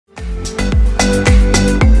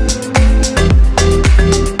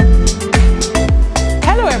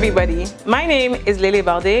everybody. My name is Lele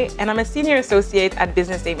Balde and I'm a senior associate at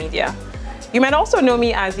BusinessDay Media. You might also know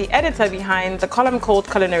me as the editor behind the column called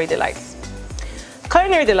Culinary Delights.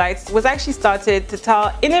 Culinary Delights was actually started to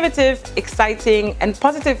tell innovative, exciting, and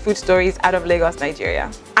positive food stories out of Lagos,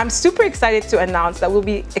 Nigeria. I'm super excited to announce that we'll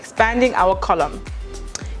be expanding our column.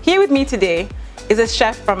 Here with me today is a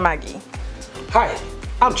chef from Maggi. Hi,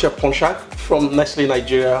 I'm Chef Ponchak from Nestle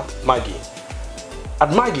Nigeria, Maggi. At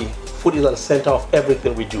Maggi, food is at the center of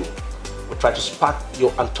everything we do. We try to spark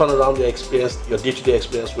and turn around your experience, your day-to-day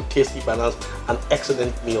experience with tasty, balanced, and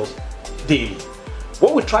excellent meals daily.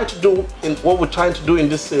 What we're trying to do in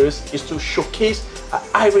this series is to showcase an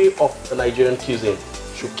array of the Nigerian cuisine,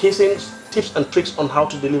 showcasing tips and tricks on how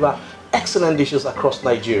to deliver excellent dishes across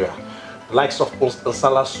Nigeria. The likes of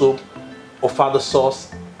Nsala soup, Ofada sauce,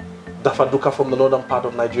 Dafaduka from the northern part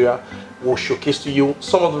of Nigeria will showcase to you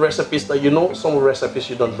some of the recipes that you know, some of the recipes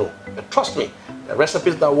you don't know. But trust me, the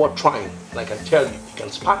recipes that are worth trying, and I can tell you, you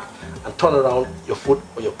can spark and turn around your food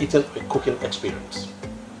or your eating or cooking experience.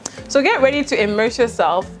 So get ready to immerse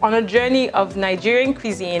yourself on a journey of Nigerian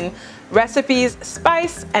cuisine, recipes,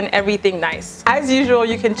 spice, and everything nice. As usual,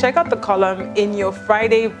 you can check out the column in your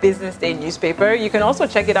Friday Business Day newspaper. You can also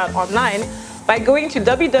check it out online by going to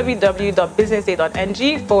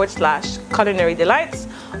www.businessday.ng/culinary delights.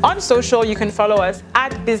 On social, you can follow us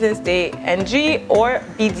at BusinessDayNG or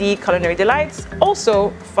BD Culinary Delights.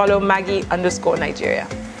 Also, follow Maggi_Nigeria.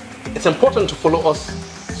 It's important to follow us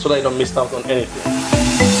so that you don't miss out on anything.